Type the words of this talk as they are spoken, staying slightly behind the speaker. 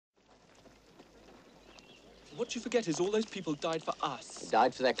what you forget is all those people died for us. They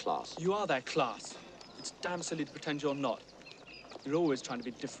died for their class. You are their class. It's damn silly to pretend you're not. You're always trying to be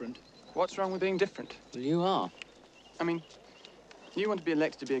different. What's wrong with being different? Well, you are. I mean, you want to be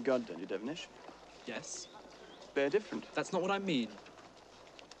elected to be a god, don't you, Devenish? Yes. They're different. That's not what I mean.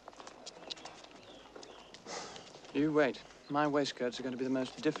 You wait. My waistcoats are going to be the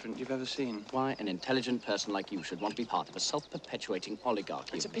most different you've ever seen. Why an intelligent person like you should want to be part of a self-perpetuating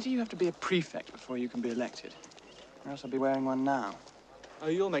oligarchy. It's a pity you have to be a prefect before you can be elected. Or else I'll be wearing one now. Oh,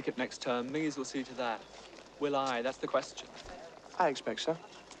 you'll make it next term. Mingers will see to that. Will I? That's the question. I expect so.